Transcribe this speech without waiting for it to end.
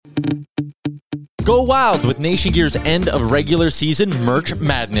Go wild with Nation Gear's end of regular season merch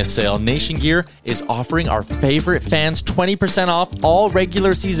madness sale. Nation Gear is offering our favorite fans 20% off all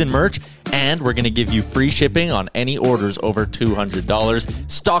regular season merch, and we're going to give you free shipping on any orders over $200.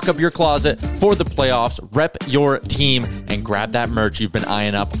 Stock up your closet for the playoffs, rep your team, and grab that merch you've been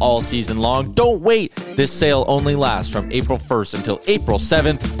eyeing up all season long. Don't wait. This sale only lasts from April 1st until April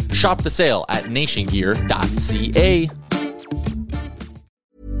 7th. Shop the sale at nationgear.ca.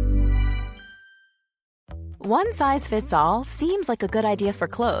 One size fits all seems like a good idea for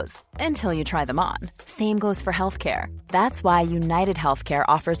clothes until you try them on. Same goes for healthcare. That's why United Healthcare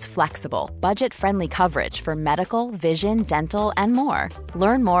offers flexible, budget-friendly coverage for medical, vision, dental, and more.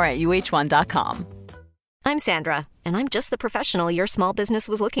 Learn more at uh1.com. I'm Sandra, and I'm just the professional your small business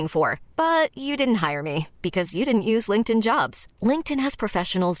was looking for. But you didn't hire me because you didn't use LinkedIn Jobs. LinkedIn has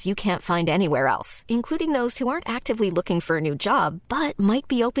professionals you can't find anywhere else, including those who aren't actively looking for a new job, but might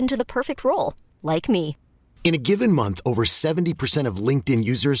be open to the perfect role, like me. In a given month, over 70% of LinkedIn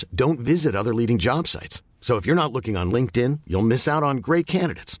users don't visit other leading job sites. So if you're not looking on LinkedIn, you'll miss out on great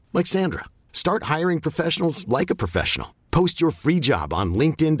candidates like Sandra. Start hiring professionals like a professional. Post your free job on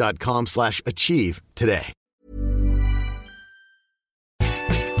linkedin.com/achieve today.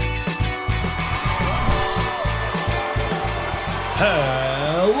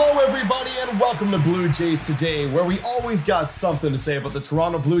 Hello, everybody, and welcome to Blue Jays Today, where we always got something to say about the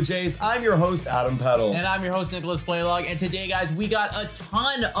Toronto Blue Jays. I'm your host, Adam Peddle. And I'm your host, Nicholas Playlog. And today, guys, we got a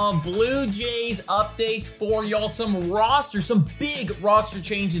ton of Blue Jays updates for y'all. Some big roster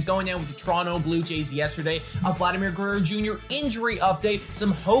changes going down with the Toronto Blue Jays yesterday. A Vladimir Guerrero Jr. injury update,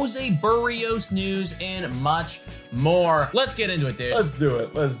 some Jose Berrios news, and much more. Let's get into it, dude. Let's do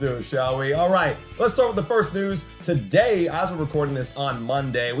it, shall we? All right, let's start with the first news. Today, as we're recording this on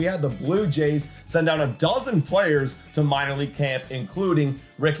Monday, we had the Blue Jays send down a dozen players to minor league camp, including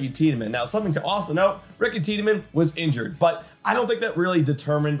Ricky Tiedemann. Now, something to also note, Ricky Tiedemann was injured, but I don't think that really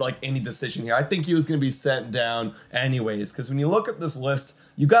determined any decision here. I think he was going to be sent down anyways, because when you look at this list,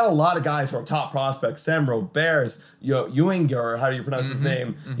 you got a lot of guys who are top prospects: Sam Roberts, Ewinger, how do you pronounce his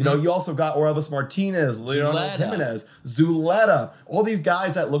name? You know, you also got Orelvis Martinez, Leonardo Jimenez, Zuleta, all these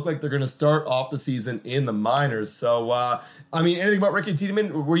guys that look like they're going to start off the season in the minors. So, anything about Ricky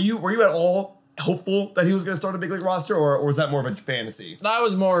Tiedemann? Were you at all hopeful that he was going to start a big league roster, or was that more of a fantasy? That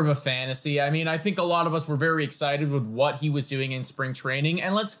was more of a fantasy. I think a lot of us were very excited with what he was doing in spring training,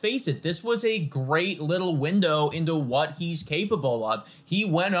 and let's face it, this was a great little window into what he's capable of. He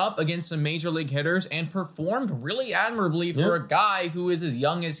went up against some major league hitters and performed really admirably for a guy who is as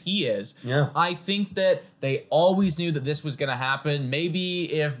young as he is. Yeah. I think that they always knew that this was going to happen. Maybe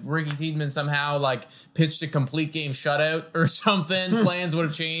if Ricky Tiedemann somehow pitched a complete game shutout or something, plans would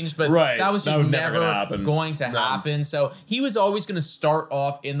have changed. But that was just never going to happen. So he was always going to start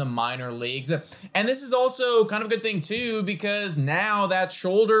off in the minor leagues. And this is also kind of a good thing too, because now that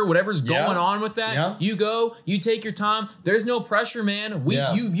shoulder, whatever's going on with that, you go, you take your time. There's no pressure, man.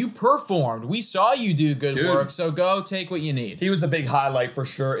 You performed. We saw you do good work. So go take what you need. He was a big highlight for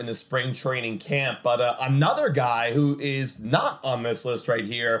sure in the spring training camp. But another guy who is not on this list right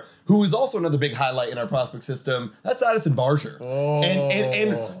here, who is also another big highlight in our prospect system, that's Addison Barger. Oh.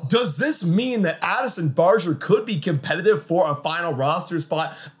 And does this mean that Addison Barger could be competitive for a final roster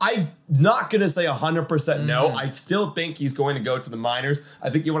spot? I'm not going to say 100% no. I still think he's going to go to the minors. I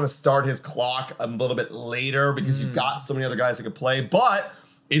think you want to start his clock a little bit later because you've got so many other guys that could play. But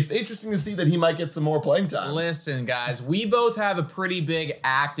it's interesting to see that he might get some more playing time. Listen, guys, we both have a pretty big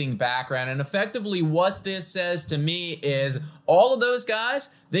acting background, and effectively what this says to me is all of those guys,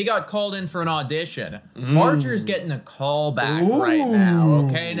 they got called in for an audition. Barger's getting a call back right now,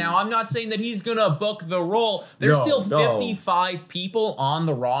 okay? Now, I'm not saying that he's going to book the role. There's still 55 people on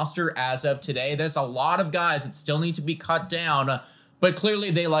the roster as of today. There's a lot of guys that still need to be cut down, but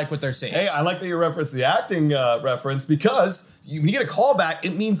clearly they like what they're seeing. Hey, I like that you referenced the acting reference, because when you get a call back,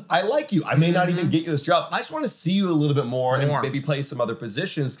 it means I like you. I may not even get you this job. I just want to see you a little bit more and maybe play some other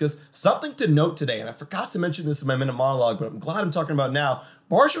positions, because something to note today, and I forgot to mention this in my minute monologue, but I'm glad I'm talking about it now.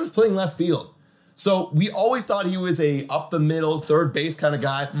 Barger was playing left field. So we always thought he was a up the middle, third base kind of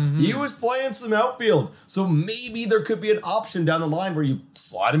guy. He was playing some outfield. So maybe there could be an option down the line where you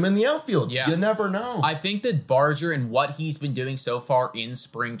slide him in the outfield. Yeah. You never know. I think that Barger and what he's been doing so far in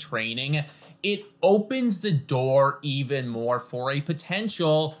spring training, it opens the door even more for a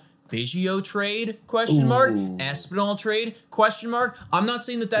potential Biggio trade, question mark, Espinal trade, question mark. I'm not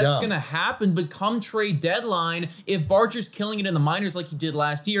saying that that's going to happen, but come trade deadline, if Barger's killing it in the minors like he did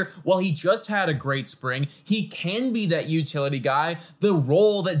last year, well, he just had a great spring. He can be that utility guy, the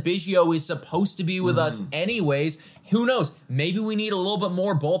role that Biggio is supposed to be with us anyways. Who knows? Maybe we need a little bit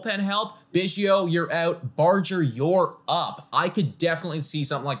more bullpen help. Biggio, you're out. Barger, you're up. I could definitely see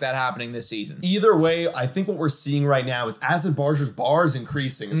something like that happening this season. Either way, I think what we're seeing right now is Addison Barger's bar is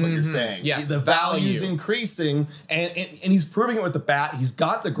increasing, is what you're saying. Yes, the value's increasing, and he's proving it with the bat. He's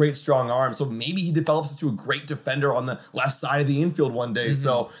got the great strong arm, so maybe he develops into a great defender on the left side of the infield one day.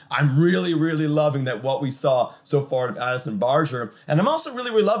 So I'm really, really loving that what we saw so far of Addison Barger, and I'm also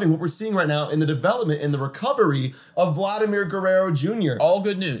really, really loving what we're seeing right now in the development and the recovery of Vladimir Guerrero Jr. All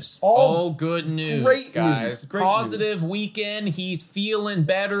good news. All good news, great guys. News. Great Positive news. Weekend. He's feeling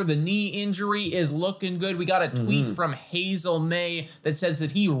better. The knee injury is looking good. We got a tweet from Hazel May that says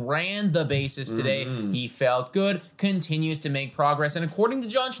that he ran the bases today. He felt good, continues to make progress. And according to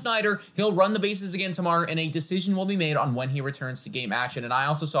John Schneider, he'll run the bases again tomorrow, and a decision will be made on when he returns to game action. And I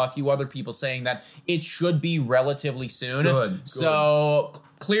also saw a few other people saying that it should be relatively soon. Good. So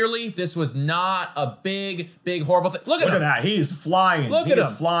clearly, this was not a big, horrible thing. Look at him. That. He's flying. Look at him.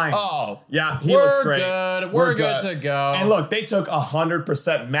 He's flying. Oh. Yeah, he looks great. We're good to go. And look, they took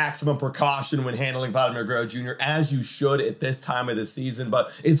 100% maximum precaution when handling Vladimir Guerrero Jr., as you should at this time of the season.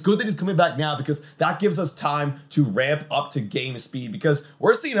 But it's good that he's coming back now because that gives us time to ramp up to game speed, because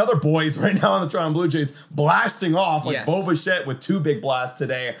we're seeing other boys right now on the Toronto Blue Jays blasting off, like Bo Bichette with 2 big blasts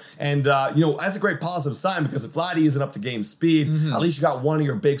today. And, that's a great positive sign, because if Vladdy isn't up to game speed, at least you got one of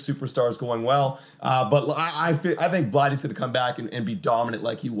your big superstars going well. But I think Vladdy's going to come back and be dominant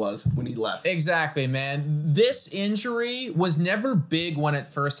like he was when he left. Exactly, man. This injury was never big when it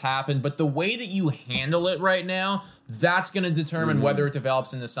first happened, but the way that you handle it right now, that's going to determine whether it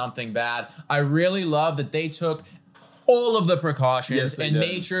develops into something bad. I really love that they took all of the precautions and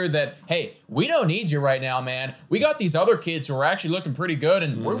made sure that, hey, we don't need you right now, man. We got these other kids who are actually looking pretty good,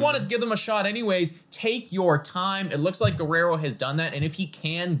 and we wanted to give them a shot anyways. Take your time. It looks like Guerrero has done that, and if he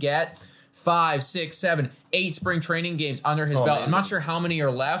can get 5, 6, 7, 8 spring training games under his belt. Amazing. I'm not sure how many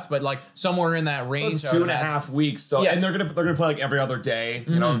are left, but like somewhere in that range. 2.5 weeks. So and they're gonna play like every other day,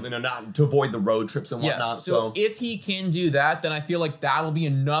 you know, not to avoid the road trips and whatnot. So if he can do that, then I feel like that'll be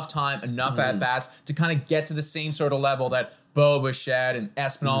enough time, enough at bats to kind of get to the same sort of level that Bo Bichette and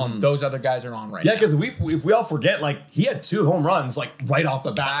Espinal and those other guys are on right now. Yeah, because if we all forget, like, he had 2 home runs, like, right off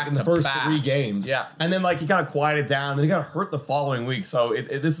the bat in the first 3 games. Yeah. And then, like, he kind of quieted down, then he got hurt the following week. So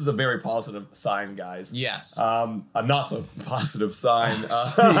this is a very positive sign, guys. Yes. A not so positive sign,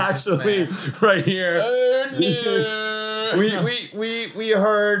 actually, right here. Oh, no. We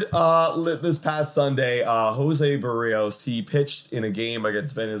heard this past Sunday, Jose Berrios, he pitched in a game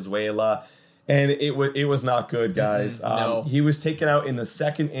against Venezuela. And it was not good, guys. No. He was taken out in the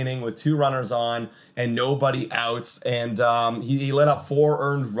second inning with 2 runners on and nobody outs. And he let up 4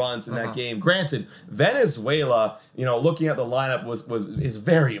 earned runs in that game. Granted, Venezuela, looking at the lineup is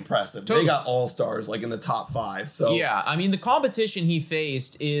very impressive. Totally. They got all-stars like in the top 5. So yeah, I mean, the competition he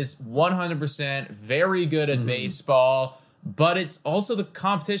faced is 100% very good at baseball, but it's also the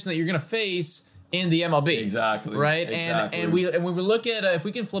competition that you're going to face in the MLB. Exactly. Right? Exactly. And when we look at, if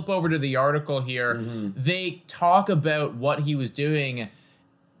we can flip over to the article here, they talk about what he was doing,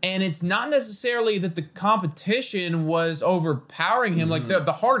 and it's not necessarily that the competition was overpowering him. Like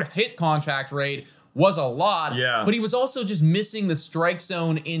the hard hit contact rate was a lot, but he was also just missing the strike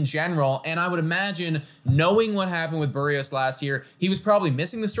zone in general. And I would imagine, knowing what happened with Berrios last year, he was probably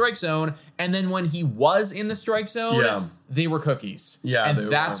missing the strike zone. And then when he was in the strike zone, they were cookies. Yeah, and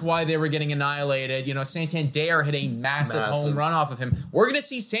that's why they were getting annihilated. Santander hit a massive home run off of him. We're going to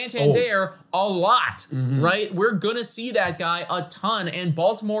see Santander a lot, right? We're going to see that guy a ton. And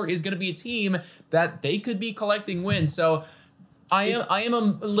Baltimore is going to be a team that they could be collecting wins. So I am a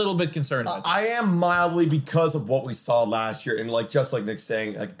little bit concerned about this. I am mildly, because of what we saw last year, and just like Nick's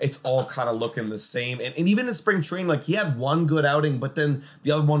saying, like, it's all kind of looking the same. And even in spring training, like, he had one good outing, but then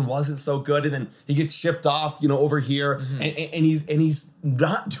the other one wasn't so good, and then he gets shipped off, over here, and he's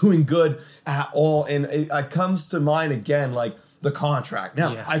not doing good at all. And it comes to mind again, like, the contract.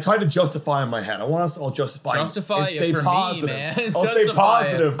 Now, I tried to justify in my head. I want us to all justify it for positive. me, man. I'll stay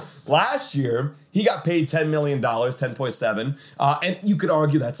positive. Last year, he got paid $10 million, 10.7, and you could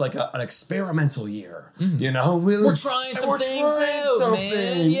argue that's like an experimental year. We're trying some things out,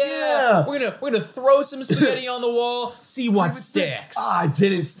 man. Yeah. We're gonna throw some spaghetti on the wall, see what sticks. It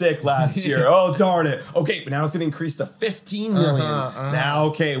didn't stick last year. Oh, darn it. Okay, but now it's gonna increase to $15 million. Now,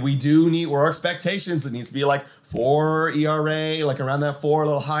 okay, our expectations, it needs to be like 4 ERA, like around that 4, a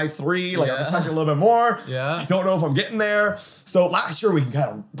little high 3. Like, I'm expecting a little bit more. Yeah. I don't know if I'm getting there. So last year we can kind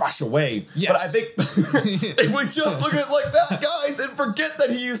of rush away. Yes. But I if we just look at it like that, guys, and forget that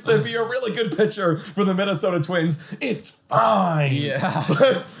he used to be a really good pitcher for the Minnesota Twins, it's fine.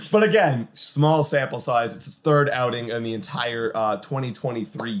 Yeah. But again, small sample size. It's his third outing in the entire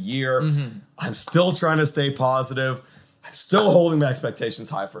 2023 year. I'm still trying to stay positive. I'm still holding my expectations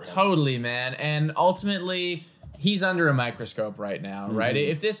high for him. Totally, man. And ultimately, he's under a microscope right now, right?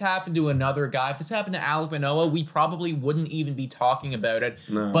 If this happened to another guy, if this happened to Alek Manoah, we probably wouldn't even be talking about it.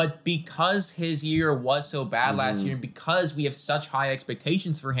 No. But because his year was so bad last year, and because we have such high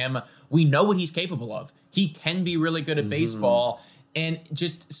expectations for him, we know what he's capable of. He can be really good at baseball, and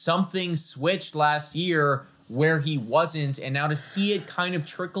just something switched last year where he wasn't, and now to see it kind of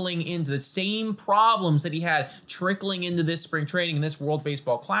trickling into the same problems that he had trickling into this spring training and this World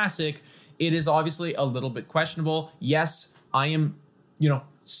Baseball Classic, it is obviously a little bit questionable. Yes, I am,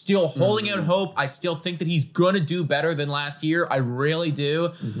 still holding out hope. I still think that he's going to do better than last year. I really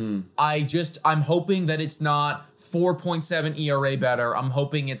do. I'm hoping that it's not 4.7 ERA better. I'm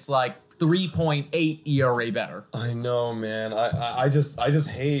hoping it's like 3.8 ERA better. I know, man. I just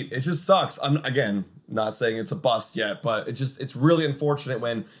hate it. Just sucks. I'm again not saying it's a bust yet, but it's really unfortunate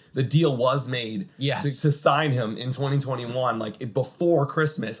when the deal was made to sign him in 2021, like before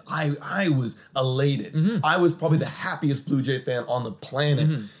Christmas. I was elated. I was probably the happiest Blue Jay fan on the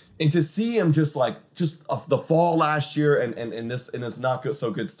planet. And to see him just the fall last year and this not good,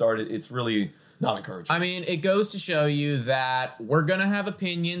 so good start, it's really not encouraging. I mean, it goes to show you that we're going to have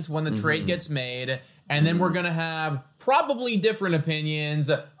opinions when the trade gets made, and then we're going to have probably different opinions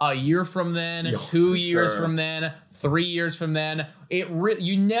a year from then, 2 years from then, 3 years from then.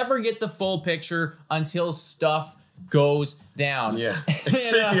 You never get the full picture until stuff goes down. Yeah.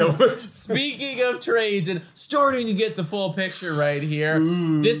 Speaking of trades and starting to get the full picture right here,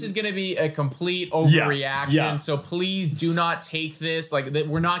 this is going to be a complete overreaction. Yeah. So please do not take this like that.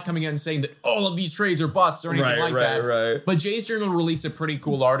 We're not coming out and saying that all of these trades are busts or anything that. Right. But Jay's Journal released a pretty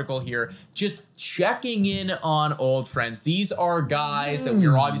cool article here, just checking in on old friends. These are guys that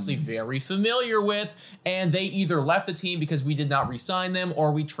we're obviously very familiar with, and they either left the team because we did not re-sign them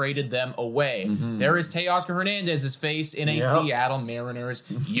or we traded them away. There is Teoscar Hernandez's face in a Seattle Mariners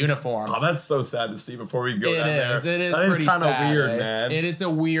uniform. Oh, that's so sad to see before we go down there. It is that pretty kind of sad, weird, right? man. It is a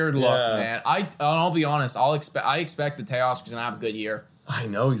weird look, man. I'll be honest. I expect that Teoscar's going to have a good year. I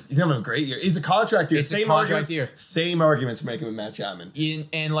know he's having a great year. It's a contract year. It's a contract year. Same arguments for making with Matt Chapman.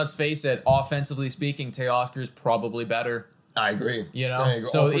 And let's face it, offensively speaking, Teoscar's probably better. I agree.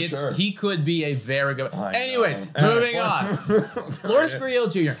 So he could be a very good. Anyways, moving on. Lourdes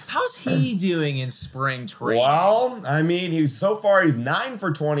Gurriel Jr. How's he doing in spring training? Well, I mean, he's 9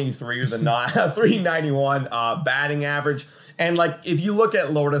 for 23 with a 391 batting average. And if you look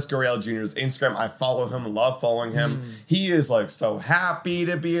at Lourdes Gurriel Jr.'s Instagram, I follow him, love following him. He is so happy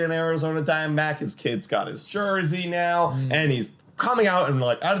to be an Arizona Diamondback. His kid's got his jersey now, and he's coming out and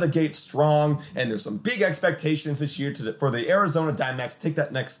out of the gate strong. And there's some big expectations this year for the Arizona Diamondbacks to take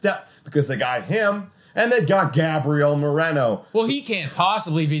that next step because they got him. And they got Gabriel Moreno. Well, he can't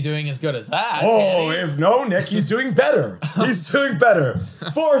possibly be doing as good as that. Oh, if no, Nick, he's doing better. He's doing better.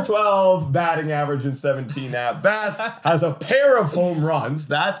 412 batting average and 17 at-bats. Has a pair of home runs.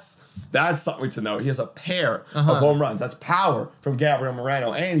 That's something to know. He has a pair of home runs. That's power from Gabriel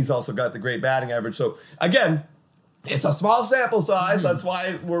Moreno. And he's also got the great batting average. So, again, it's a small sample size. That's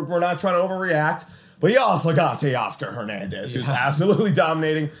why we're not trying to overreact. But you also got Teoscar Hernandez, who's absolutely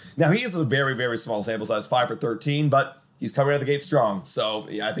dominating. Now, he is a very, very small sample size, 5 for 13, but he's coming out of the gate strong. So,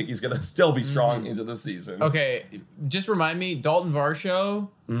 I think he's going to still be strong into the season. Okay, just remind me, Dalton Varsho,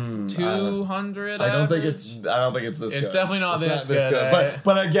 200 I don't think it's this good. It's definitely not this good.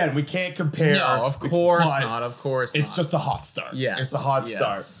 But again, we can't compare. No, of course not. Of course It's not. just a hot start. Yes. It's a hot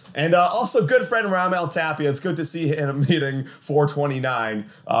start. And also, good friend Ramel Tapia. It's good to see him hitting 429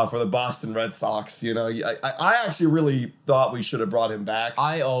 for the Boston Red Sox. I actually really thought we should have brought him back.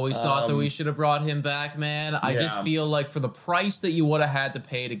 I always thought that we should have brought him back, man. I just feel like for the price that you would have had to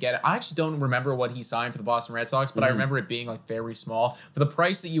pay to get it, I actually don't remember what he signed for the Boston Red Sox, but I remember it being very small. For the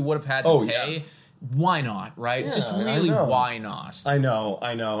price that you would have had to pay, why not, right? Yeah, just really, why not? I know.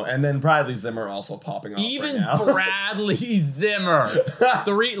 And then Bradley Zimmer also popping off Even right now. Bradley Zimmer,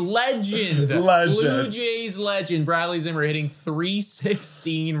 legend, Blue Jays legend, Bradley Zimmer hitting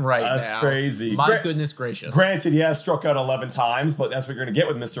 316 right now. That's crazy. My goodness gracious. Granted, he has struck out 11 times, but that's what you're going to get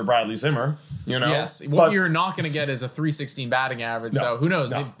with Mr. Bradley Zimmer. Yes. What you're not going to get is a 316 batting average. So who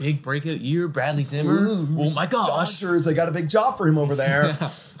knows? Big breakout year, Bradley Zimmer. Oh my gosh. Dodgers, they got a big job for him over there.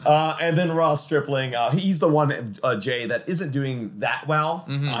 And then Ross Stripling Stripling. He's the one, Jay, that isn't doing that well.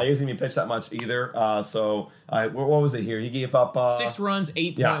 He hasn't even pitched that much either. What was it here? He gave up 6 runs,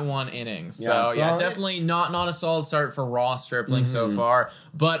 8.1 innings. So definitely not a solid start for Ross Stripling so far.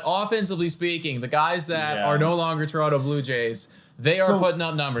 But offensively speaking, the guys that are no longer Toronto Blue Jays, they are putting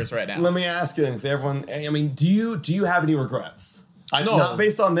up numbers right now. Let me ask you, because everyone, I mean, do you have any regrets? No. Not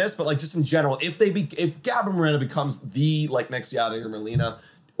based on this, but like just in general, if Gavin Moreno becomes the next Yadier Molina,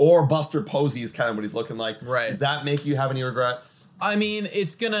 or Buster Posey is kind of what he's looking like, right? Does that make you have any regrets? I mean,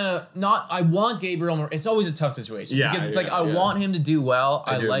 it's gonna not. I want Gabriel Moreno. It's always a tough situation because it's I want him to do well.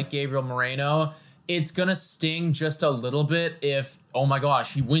 I like Gabriel Moreno. It's gonna sting just a little bit if, oh my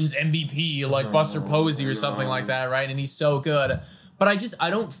gosh, he wins MVP like Buster Posey or something like that, right? And he's so good. But I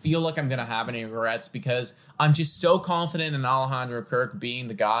don't feel like I'm going to have any regrets because I'm just so confident in Alejandro Kirk being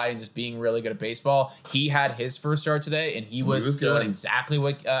the guy and just being really good at baseball. He had his first start today, and he was doing exactly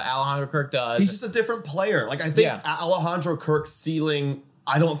what Alejandro Kirk does. He's just a different player. Like, I think Alejandro Kirk's ceiling,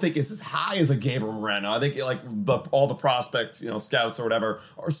 I don't think it's as high as a Gabriel Moreno. I think all the prospect, scouts or whatever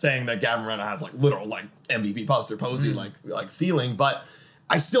are saying that Gavin Moreno has literal MVP Buster Posey like ceiling, but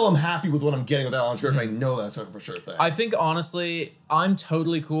I still am happy with what I'm getting with Alejandro Kirk. I know that's a for sure thing. I think honestly, I'm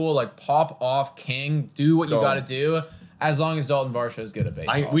totally cool. Pop off, King, do what you got to do. As long as Dalton Varsho is good at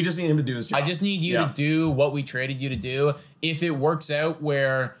baseball. We just need him to do his job. I just need you to do what we traded you to do. If it works out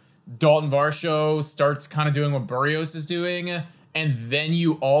where Dalton Varsho starts kind of doing what Berrios is doing, and then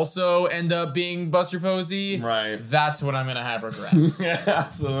you also end up being Buster Posey, right? That's when I'm going to have regrets. Yeah,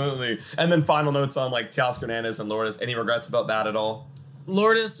 absolutely. And then final notes on Teoscar Hernandez and Lourdes. Any regrets about that at all?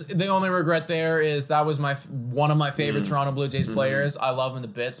 Lourdes, the only regret there is that was one of my favorite Toronto Blue Jays players. I love him to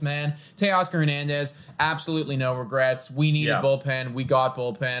bits, man. Teoscar Hernandez, absolutely no regrets. We needed bullpen. We got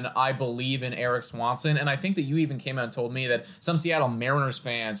bullpen. I believe in Eric Swanson. And I think that you even came out and told me that some Seattle Mariners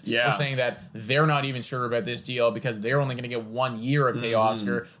fans were saying that they're not even sure about this deal because they're only going to get 1 year of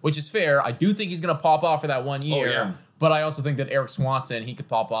Teoscar, which is fair. I do think he's going to pop off for that 1 year. Oh, yeah. But I also think that Eric Swanson, he could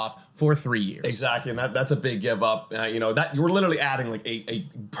pop off for 3 years. Exactly, and that's a big give up. That you were literally adding a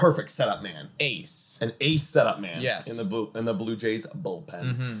perfect setup man, an ace setup man. Yes, in the Blue Jays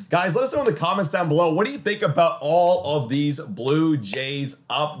bullpen. Guys, let us know in the comments down below. What do you think about all of these Blue Jays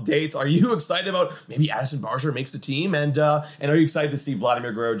updates? Are you excited about maybe Addison Barger makes the team, and are you excited to see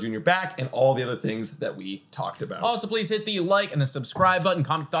Vladimir Guerrero Jr. back and all the other things that we talked about? Also, please hit the like and the subscribe button.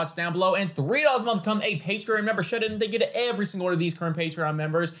 Comment thoughts down below, and $3 a month become a Patreon member. Shut in. Thank you to every single one of these current Patreon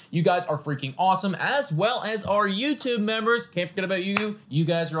members. You guys are freaking awesome, as well as our YouTube members. Can't forget about you. You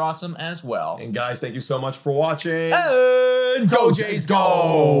guys are awesome as well. And guys, thank you so much for watching. And go Jays,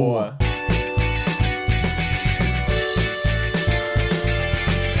 go!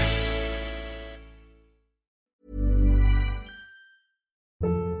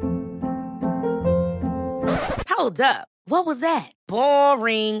 Hold up. What was that?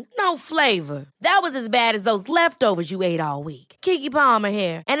 Boring. No flavor. That was as bad as those leftovers you ate all week. Keke Palmer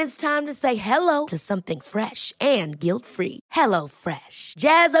here. And it's time to say hello to something fresh and guilt-free. Hello Fresh.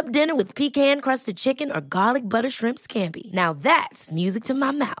 Jazz up dinner with pecan-crusted chicken or garlic butter shrimp scampi. Now that's music to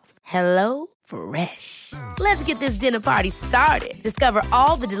my mouth. Hello Fresh. Let's get this dinner party started. Discover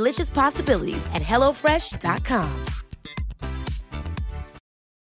all the delicious possibilities at HelloFresh.com.